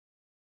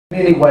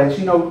many ways.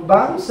 You know, the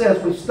Bible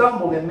says we've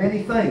stumbled in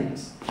many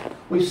things.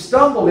 We've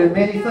stumbled in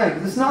many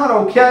things. It's not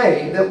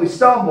okay that we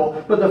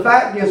stumble, but the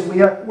fact is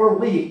we're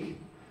weak.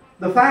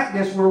 The fact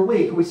is we're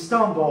weak. We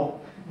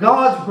stumble.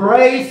 God's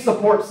grace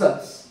supports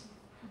us.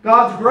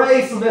 God's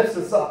grace lifts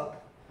us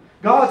up.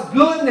 God's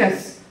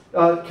goodness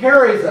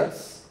carries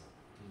us.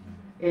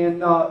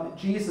 And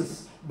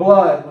Jesus'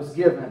 blood was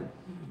given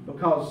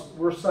because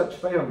we're such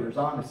failures,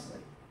 honestly.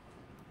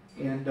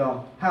 And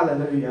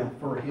hallelujah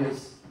for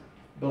His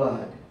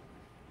blood.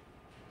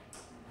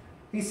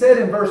 He said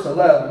in verse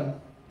 11,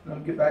 I'll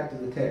get back to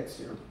the text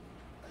here.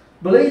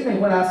 Believe me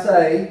when I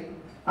say,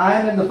 I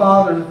am in the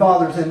Father and the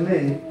Father is in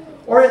me.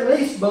 Or at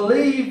least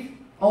believe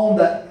on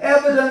the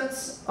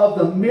evidence of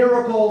the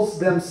miracles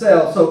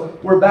themselves. So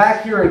we're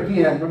back here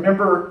again.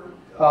 Remember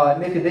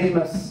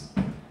Nicodemus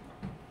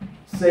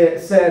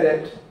said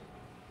it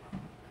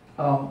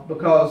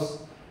because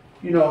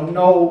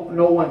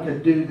no one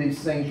could do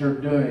these things you're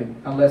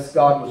doing unless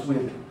God was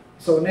with him.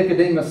 So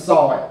Nicodemus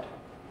saw it.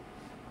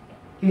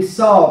 He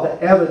saw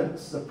the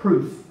evidence, the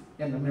proof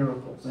in the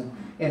miracles.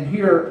 And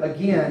here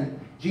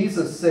again,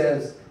 Jesus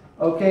says,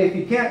 okay, if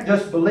you can't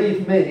just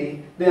believe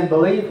me, then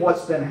believe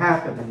what's been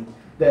happening.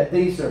 That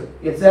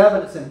it's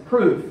evidence and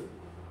proof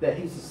that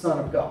He's the Son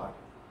of God.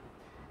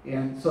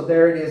 And so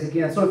there it is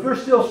again. So if you're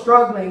still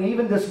struggling,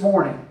 even this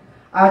morning,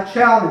 I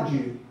challenge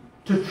you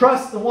to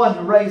trust the one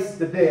who raised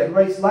the dead,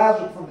 raised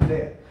Lazarus from the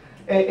dead.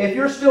 If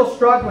you're still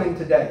struggling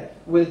today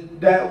with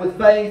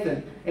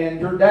faith and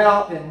your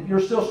doubt, and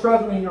you're still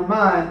struggling in your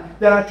mind,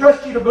 then I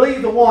trust you to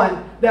believe the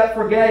one that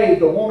forgave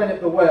the woman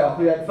at the well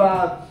who had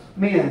 5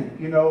 men,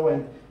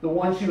 and the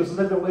one she was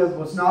living with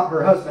was not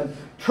her husband.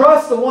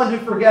 Trust the one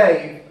who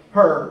forgave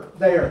her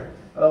there,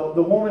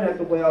 the woman at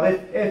the well.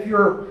 If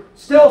you're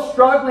still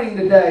struggling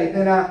today,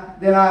 then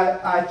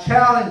I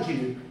challenge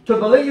you to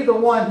believe the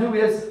one who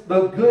is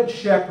the good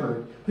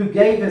shepherd, who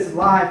gave His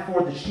life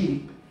for the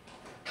sheep.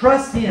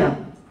 Trust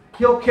Him.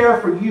 He'll care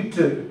for you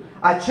too.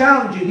 I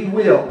challenge you, He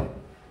will.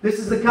 This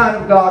is the kind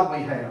of God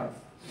we have.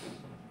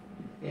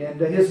 And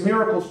His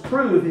miracles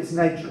prove His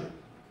nature.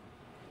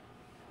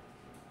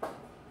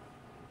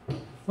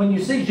 When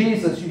you see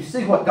Jesus, you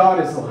see what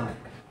God is like.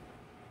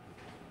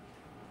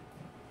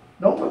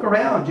 Don't look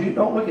around you.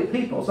 Don't look at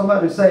people.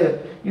 Somebody say,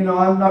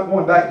 I'm not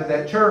going back to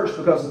that church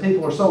because the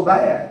people are so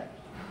bad.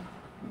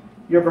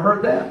 You ever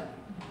heard that?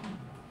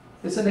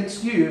 It's an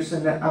excuse,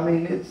 and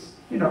it's,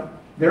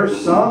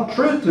 there's some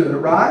truth to it,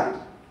 right?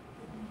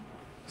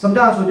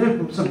 Sometimes we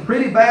do some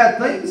pretty bad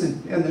things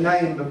in the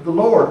name of the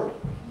Lord.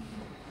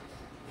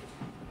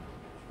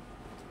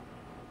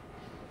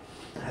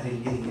 I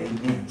didn't get any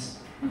amens.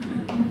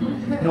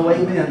 No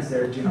amens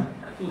there, Jim.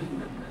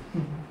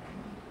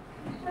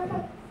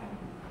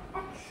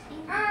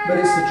 But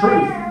it's the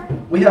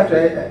truth. We have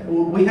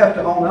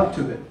to own up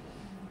to it.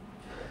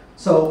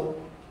 So,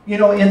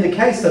 in the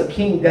case of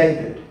King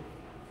David,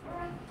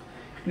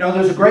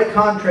 there's a great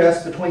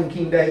contrast between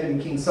King David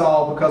and King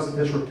Saul because of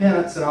his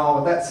repentance and all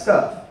of that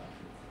stuff.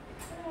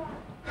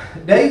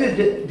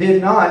 David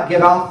did not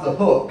get off the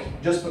hook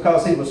just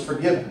because he was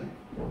forgiven.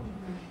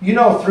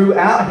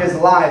 Throughout his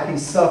life, he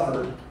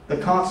suffered the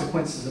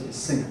consequences of his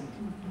sin.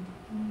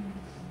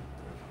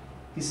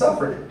 He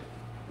suffered it.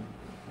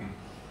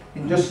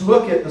 And just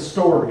look at the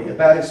story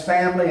about his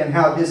family and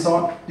how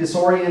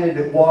disoriented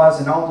it was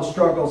and all the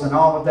struggles and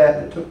all of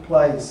that took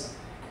place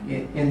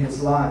in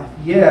his life.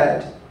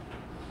 Yet,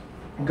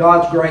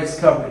 God's grace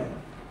covered him.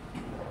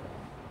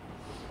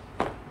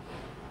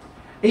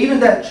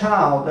 Even that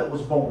child that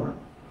was born,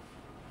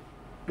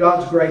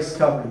 God's grace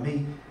covered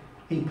him.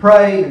 He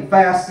prayed and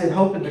fasted,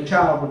 hoping the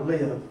child would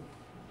live.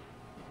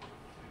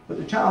 But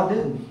the child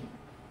didn't.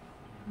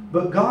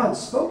 But God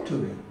spoke to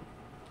him.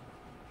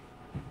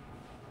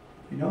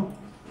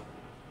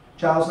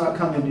 Child's not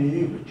coming to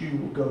you, but you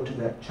will go to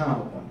that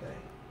child one day.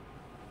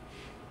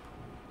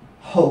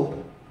 Hope.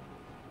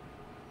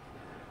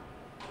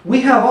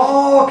 We have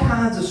all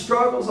kinds of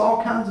struggles,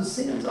 all kinds of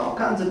sins, all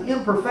kinds of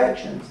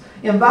imperfections.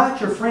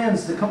 Invite your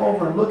friends to come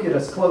over and look at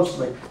us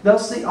closely. They'll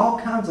see all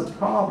kinds of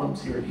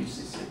problems here at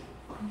UCC.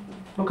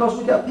 Because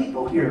we got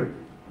people here.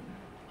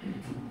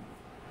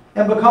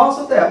 And because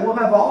of that, we'll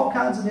have all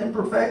kinds of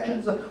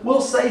imperfections.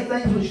 We'll say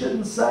things we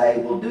shouldn't say.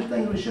 We'll do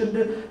things we shouldn't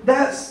do.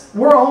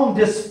 We're on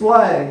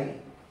display.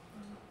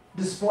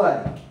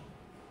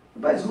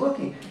 Everybody's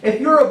looking.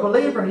 If you're a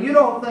believer and you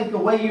don't think the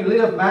way you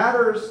live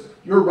matters,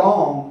 you're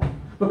wrong.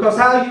 Because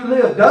how you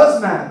live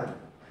does matter.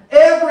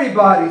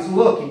 Everybody's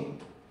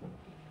looking.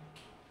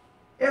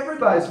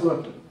 Everybody's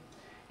looking.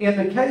 In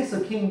the case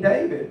of King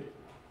David,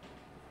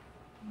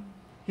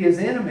 his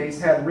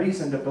enemies had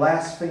reason to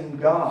blaspheme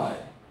God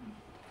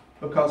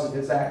because of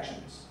his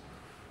actions.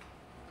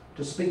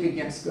 To speak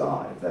against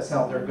God, if that's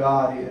how their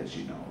God is,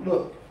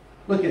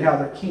 Look at how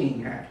their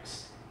king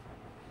acts.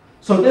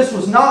 So this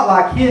was not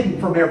like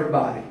hidden from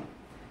everybody.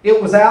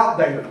 It was out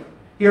there.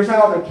 Here's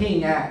how their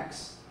king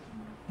acts.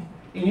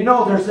 And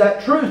there's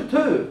that truth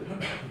too.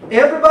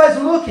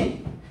 Everybody's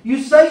looking.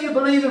 You say you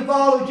believe and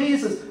follow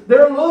Jesus.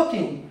 They're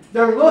looking.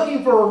 They're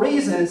looking for a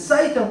reason, and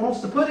Satan wants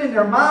to put in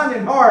their mind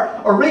and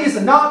heart a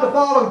reason not to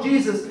follow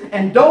Jesus,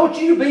 and don't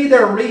you be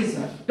their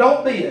reason.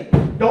 Don't be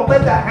it. Don't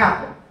let that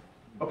happen.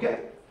 Okay?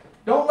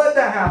 Don't let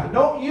that happen.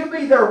 Don't you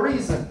be their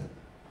reason.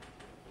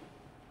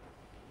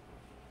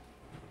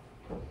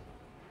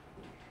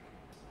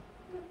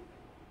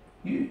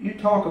 You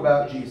talk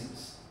about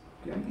Jesus.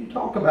 Okay? You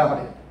talk about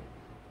Him.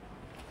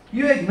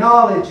 You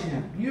acknowledge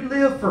Him. You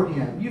live for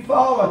Him. You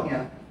follow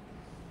Him.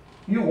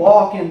 You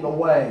walk in the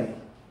way.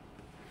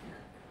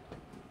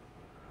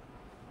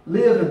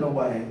 Live in the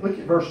way. Look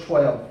at verse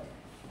 12.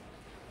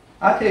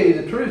 I tell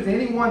you the truth,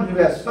 anyone who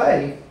has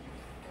faith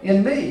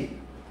in me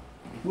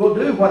will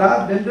do what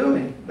I've been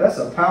doing. That's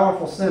a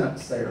powerful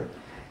sentence there.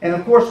 And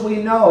of course we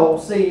know,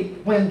 see,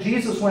 when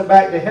Jesus went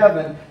back to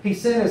heaven, He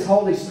sent His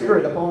Holy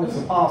Spirit upon His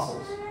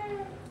apostles.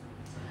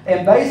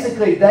 And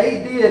basically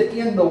they did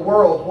in the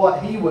world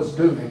what He was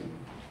doing.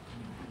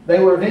 They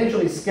were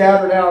eventually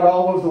scattered out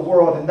all over the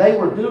world, and they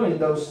were doing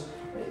those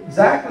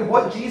exactly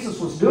what Jesus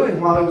was doing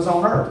while He was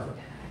on earth.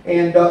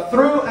 And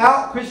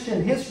throughout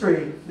Christian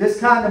history, this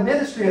kind of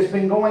ministry has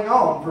been going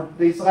on for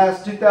these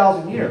last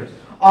 2,000 years.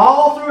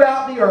 All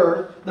throughout the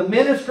earth, the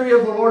ministry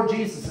of the Lord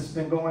Jesus has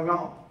been going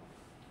on.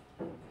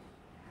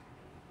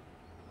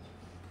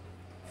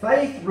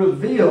 Faith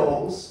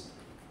reveals,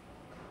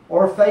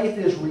 or faith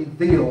is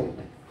revealed.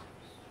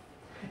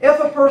 If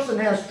a person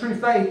has true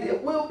faith,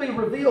 it will be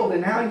revealed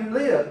in how you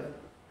live.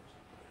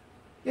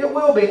 It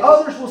will be.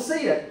 Others will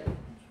see it.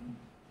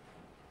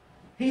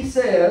 He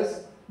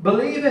says,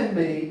 believe in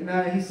me.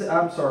 No, he said,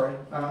 I'm sorry.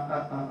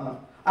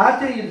 I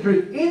tell you the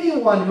truth.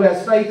 Anyone who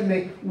has faith in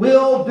me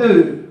will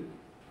do.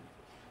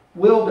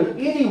 Will do.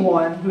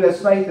 Anyone who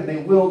has faith in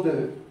me will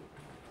do.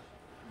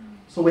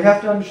 So we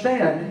have to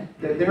understand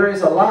that there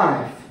is a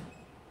life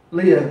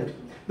lived.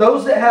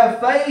 Those that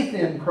have faith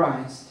in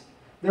Christ,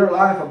 their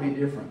life will be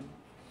different.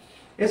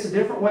 It's a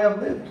different way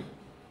of living.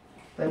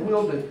 They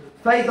will do.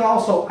 Faith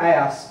also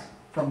asks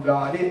from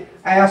God. It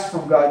asks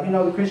from God. You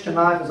know, the Christian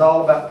life is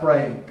all about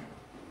praying.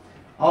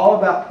 All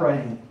about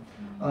praying.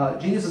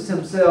 Jesus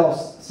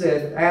Himself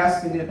said,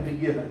 ask and it will be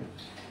given.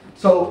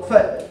 So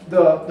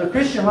the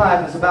Christian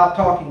life is about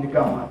talking to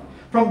God.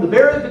 From the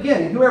very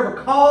beginning,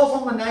 whoever calls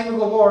on the name of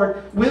the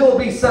Lord will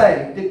be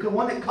saved. The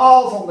one that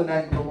calls on the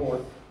name of the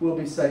Lord will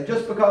be saved.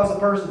 Just because a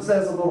person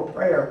says a little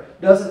prayer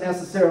doesn't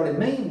necessarily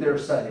mean they're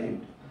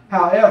saved.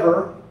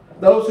 However,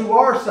 those who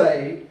are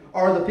saved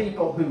are the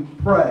people who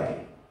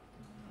pray.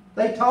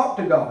 They talk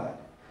to God.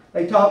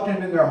 They talk to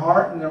Him in their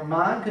heart and their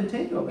mind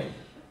continually.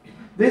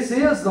 This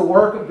is the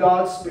work of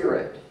God's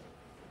Spirit.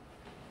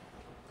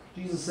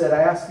 Jesus said,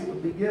 ask, it will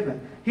be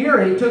given.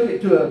 Here He took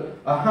it to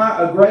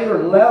a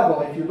greater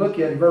level. If you look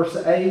at verse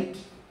 8,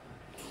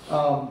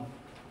 I'm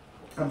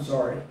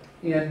sorry.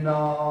 I've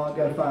got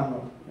to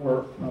find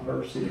my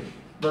verse here.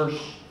 Verse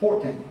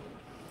 14.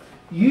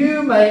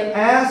 You may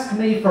ask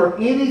me for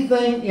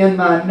anything in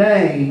my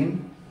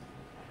name,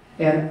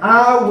 and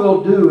I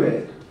will do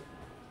it.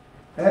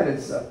 That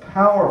is a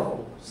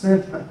powerful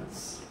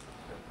sentence.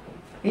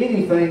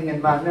 Anything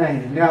in my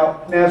name.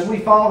 Now, as we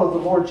follow the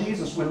Lord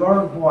Jesus, we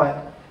learn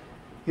what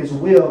His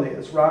will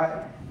is,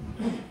 right?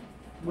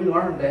 We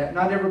learn that.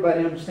 Not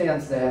everybody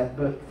understands that,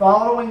 but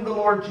following the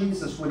Lord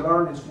Jesus, we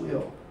learn His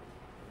will.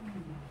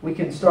 We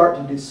can start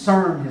to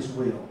discern His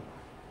will.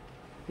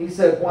 He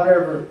said,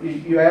 whatever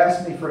you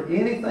ask me for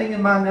anything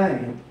in my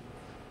name,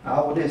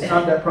 I will do. It's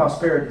not that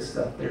prosperity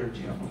stuff there,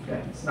 Jim.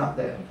 Okay? It's not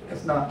that.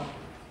 That's not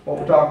what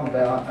we're talking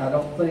about. I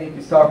don't think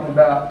He's talking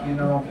about,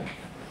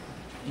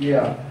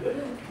 yeah,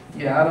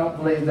 I don't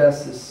believe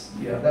that's this.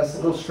 Yeah, that's a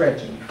little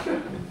stretching.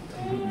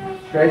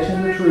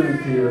 Stretching the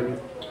truth here.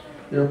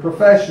 They're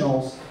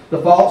professionals.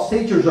 The false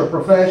teachers are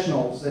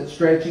professionals at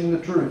stretching the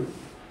truth.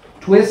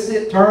 Twist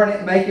it, turn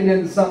it, make it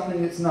into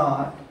something it's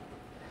not.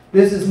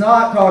 This is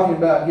not talking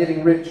about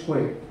getting rich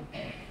quick.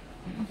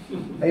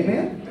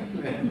 Amen?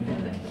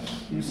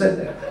 You said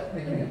that.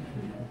 Amen.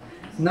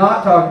 It's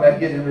not talking about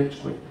getting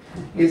rich quick.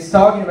 It's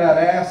talking about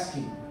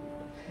asking.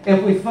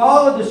 If we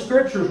follow the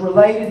Scriptures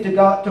related to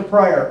God, to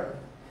prayer,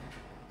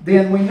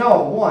 then we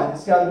know, one,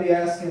 it's got to be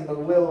asking the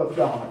will of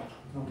God.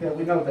 Okay,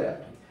 we know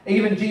that.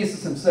 Even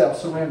Jesus Himself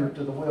surrendered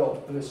to the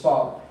will of His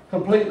Father.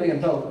 Completely and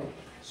totally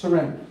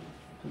surrendered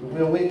to the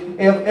will.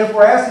 If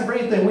we're asking for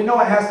anything, we know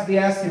it has to be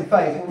asked in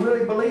faith. We're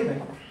really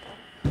believing.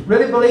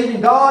 Really believing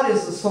God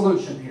is the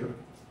solution here.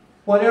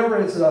 Whatever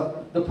is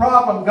the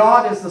problem,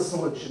 God is the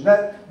solution.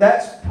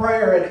 That's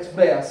prayer at its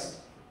best.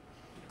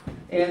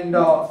 And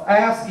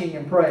asking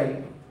and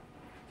praying.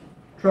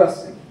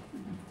 Trusting.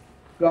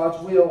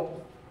 God's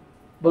will.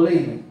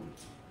 Believing.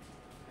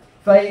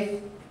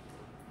 Faith.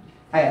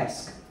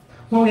 Ask.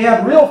 When we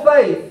have real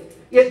faith,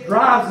 it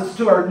drives us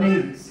to our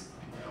knees.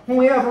 When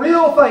we have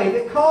real faith,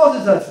 it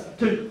causes us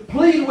to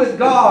plead with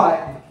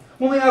God.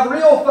 When we have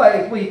real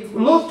faith, we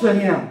look to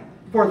Him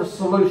for the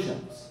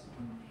solutions.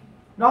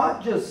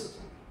 Not just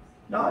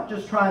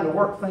trying to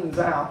work things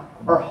out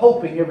or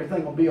hoping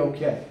everything will be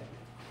okay.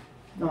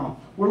 No,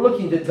 we're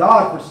looking to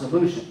God for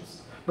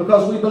solutions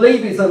because we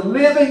believe He's a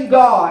living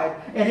God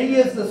and He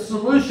is the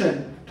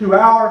solution to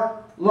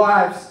our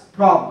life's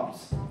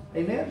problems.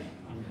 Amen?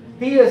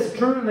 He is a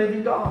true and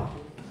living God.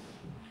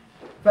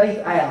 Faith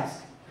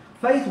asks.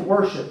 Faith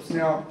worships.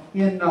 Now,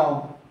 in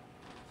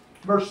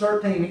verse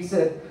 13, he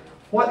said,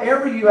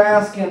 whatever you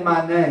ask in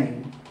my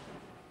name,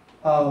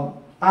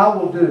 I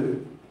will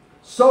do,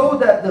 so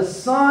that the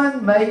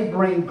Son may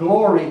bring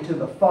glory to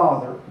the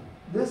Father.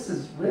 This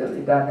is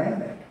really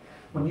dynamic.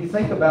 When you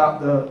think about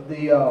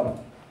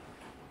the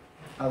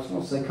I was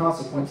going to say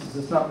consequences,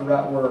 it's not the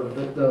right word,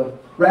 but the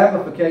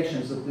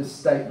ramifications of this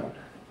statement.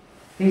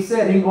 He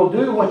said he will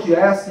do what you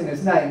ask in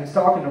his name. He's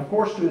talking, of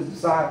course, to his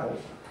disciples.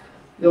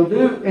 He'll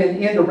do,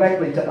 and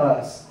indirectly to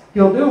us.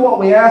 He'll do what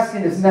we ask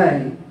in his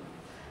name,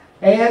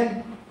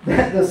 and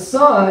that the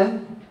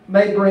Son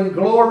may bring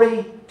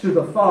glory to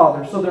the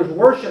Father. So there's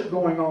worship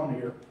going on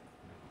here.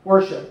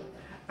 Worship.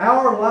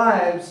 Our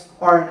lives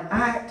are an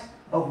act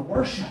of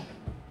worship.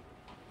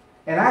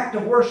 An act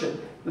of worship.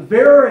 The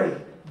very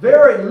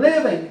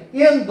living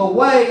in the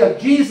way of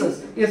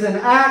Jesus is an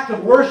act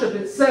of worship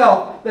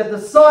itself, that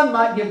the Son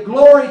might give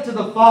glory to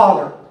the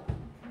Father.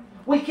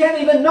 We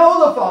can't even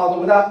know the Father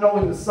without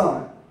knowing the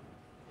Son.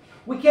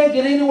 We can't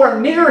get anywhere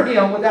near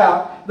Him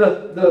without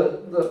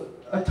the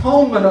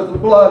atonement of the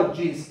blood of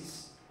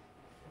Jesus.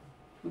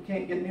 We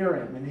can't get near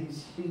Him, and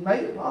He's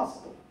made it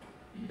possible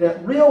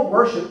that real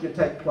worship could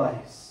take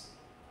place.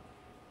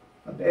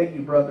 I beg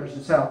you, brothers,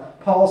 is how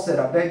Paul said,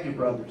 I beg you,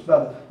 brothers, by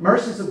the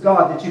mercies of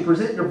God, that you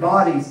present your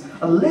bodies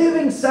a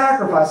living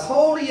sacrifice,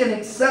 holy and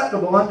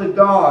acceptable unto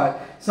God.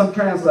 Some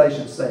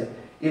translations say,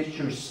 it's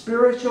your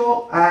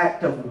spiritual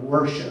act of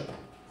worship.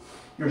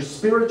 Your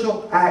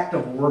spiritual act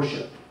of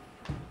worship.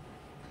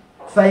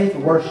 Faith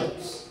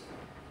worships.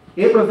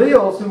 It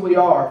reveals who we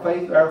are.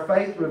 Our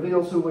faith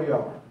reveals who we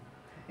are.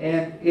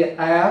 And it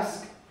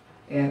asks,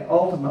 and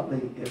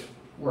ultimately it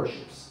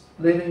worships.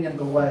 Living in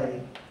the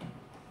way.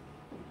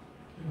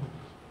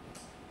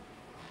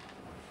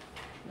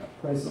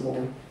 Praise the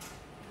Lord.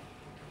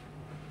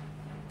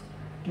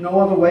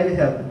 No other way to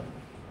heaven.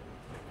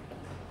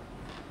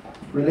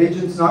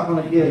 Religion's not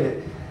going to get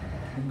it.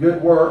 Good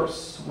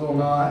works will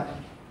not.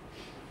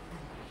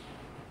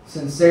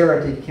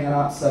 Sincerity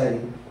cannot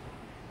save.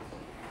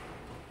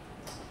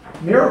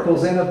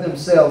 Miracles in of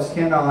themselves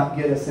cannot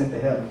get us into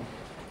heaven.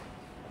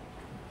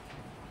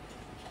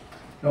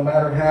 No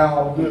matter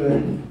how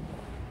good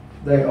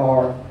they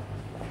are.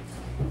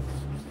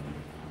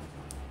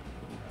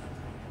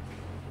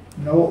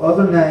 No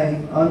other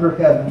name under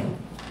heaven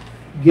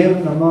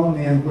given among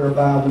men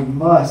whereby we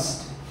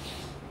must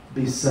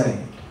be saved.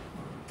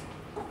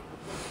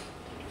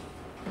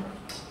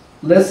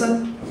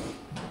 Listen,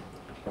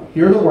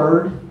 hear the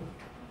word,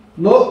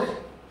 look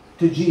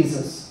to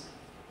Jesus,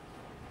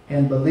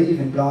 and believe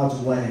in God's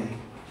way.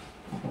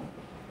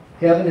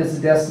 Heaven is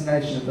the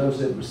destination of those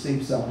that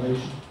receive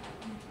salvation.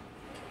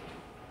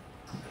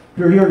 If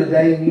you're here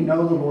today and you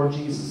know the Lord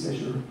Jesus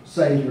as your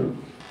Savior,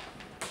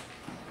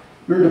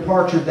 your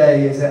departure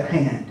day is at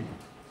hand.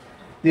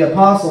 The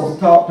apostles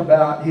talked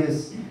about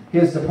his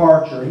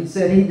departure. He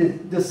said he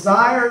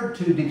desired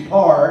to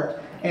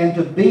depart and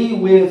to be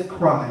with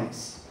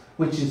Christ,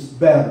 which is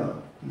better,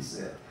 he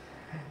said.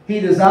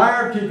 He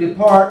desired to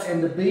depart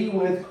and to be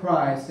with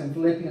Christ in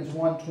Philippians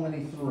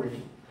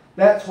 1:23.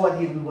 That's what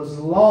he was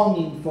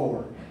longing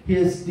for,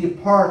 his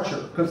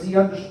departure, because he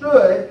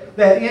understood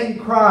that in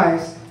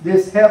Christ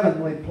this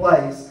heavenly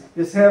place,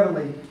 this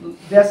heavenly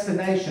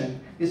destination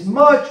is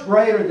much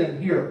greater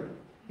than here.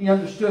 He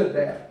understood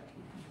that.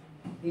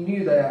 He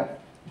knew that.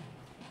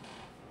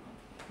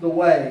 The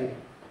way.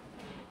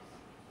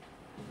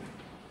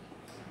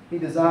 He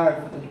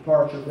desired for the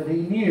departure, but he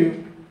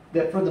knew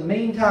that for the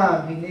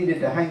meantime he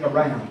needed to hang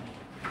around.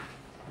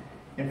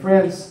 And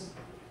friends,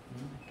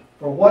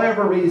 for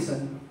whatever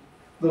reason,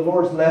 the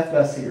Lord's left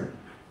us here.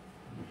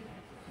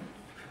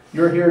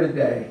 You're here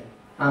today.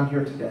 I'm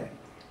here today.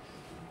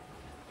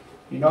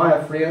 You know, I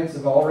have friends who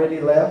have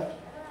already left.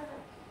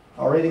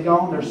 Already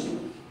gone. There's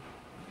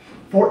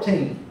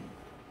 14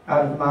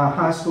 out of my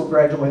high school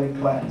graduating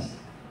class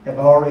have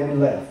already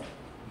left.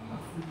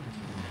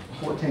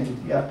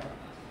 14, yeah.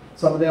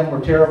 Some of them were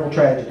terrible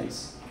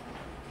tragedies.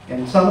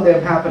 And some of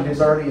them happened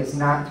as early as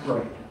 9th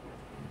grade.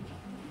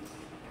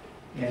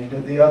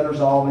 And the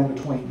others all in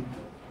between.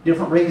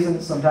 Different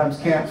reasons, sometimes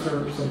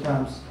cancer,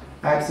 sometimes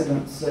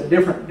accidents,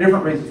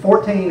 different reasons.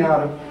 14 out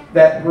of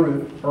that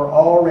group are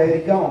already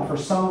gone. For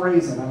some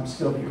reason, I'm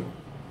still here.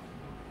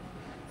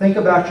 Think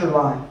about your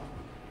life.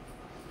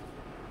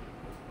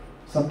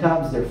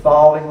 Sometimes they're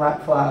falling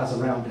like flies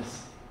around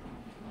us.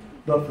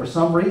 But for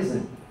some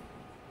reason,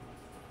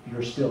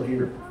 you're still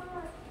here.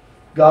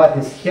 God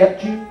has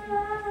kept you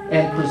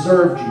and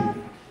preserved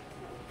you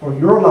for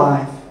your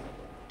life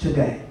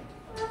today.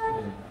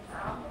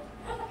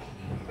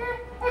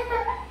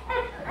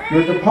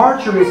 Your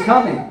departure is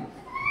coming.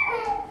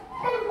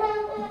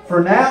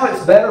 For now,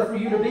 it's better for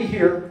you to be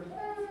here,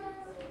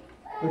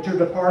 but your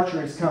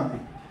departure is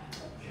coming.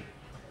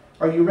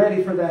 Are you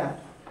ready for that?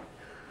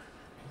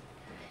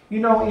 You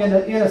know, in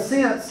a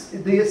sense,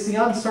 it's the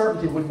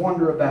uncertainty we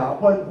wonder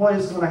about. What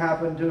is going to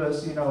happen to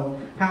us? You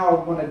know, how are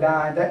we going to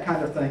die? That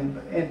kind of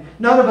thing. And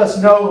none of us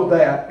know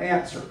that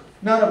answer.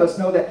 None of us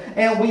know that.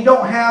 And we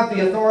don't have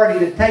the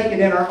authority to take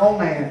it in our own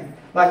hand,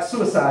 like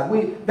suicide.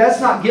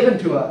 That's not given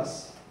to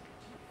us.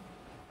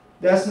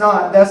 That's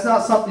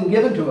not something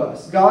given to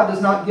us. God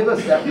does not give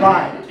us that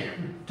right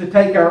to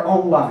take our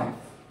own life.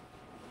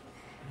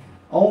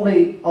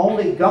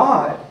 Only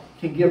God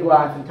can give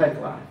life and take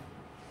life.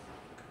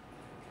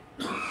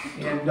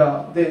 And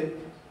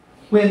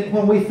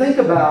when we think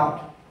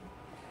about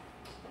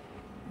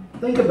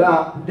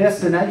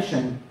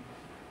destination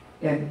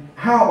and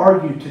how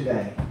are you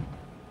today?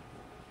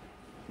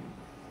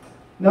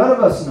 None of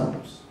us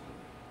knows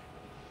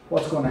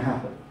what's going to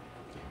happen.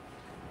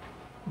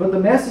 But the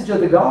message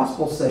of the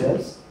gospel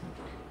says,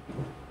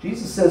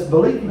 Jesus says,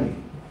 believe me.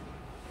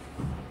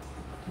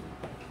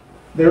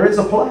 There is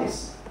a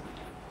place.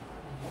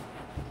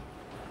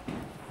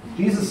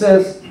 Jesus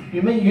says,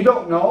 you mean you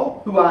don't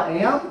know who I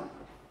am?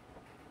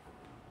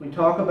 We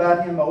talk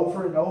about Him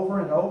over and over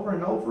and over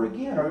and over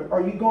again.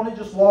 Are you going to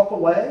just walk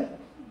away?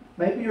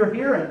 Maybe you're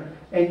here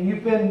and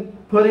you've been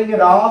putting it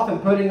off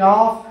and putting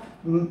off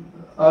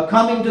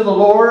coming to the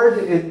Lord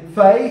in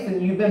faith,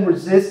 and you've been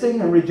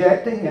resisting and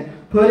rejecting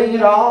and putting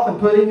it off and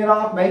putting it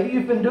off. Maybe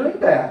you've been doing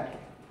that.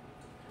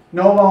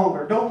 No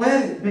longer. Don't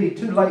let it be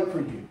too late for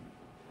you.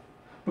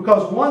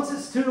 Because once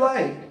it's too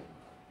late,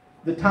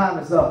 the time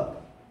is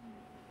up.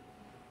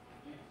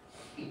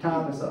 The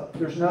time is up.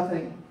 There's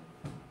nothing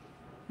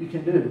you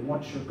can do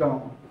once you're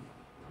gone.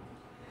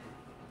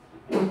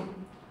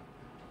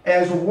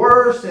 As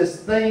worst as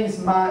things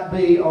might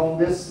be on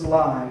this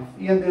life,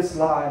 in this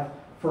life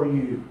for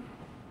you,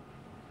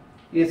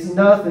 it's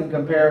nothing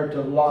compared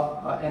to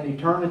an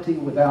eternity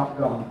without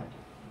God.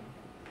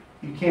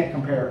 You can't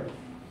compare it.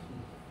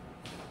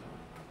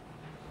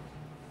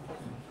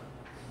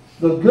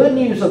 The good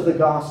news of the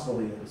gospel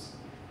is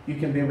you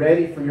can be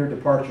ready for your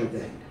departure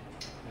date.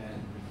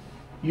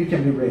 You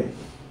can be ready.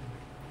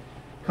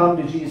 Come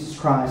to Jesus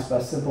Christ by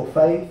simple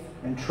faith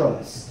and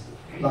trust,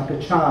 like a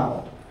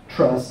child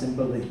trusts and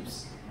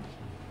believes.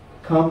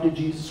 Come to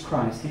Jesus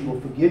Christ. He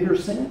will forgive your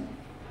sin.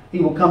 He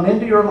will come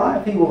into your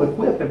life. He will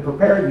equip and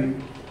prepare you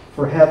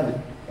for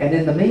heaven. And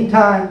in the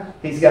meantime,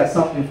 He's got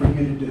something for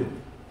you to do.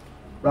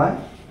 Right?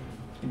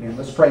 Amen.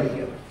 Let's pray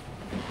together.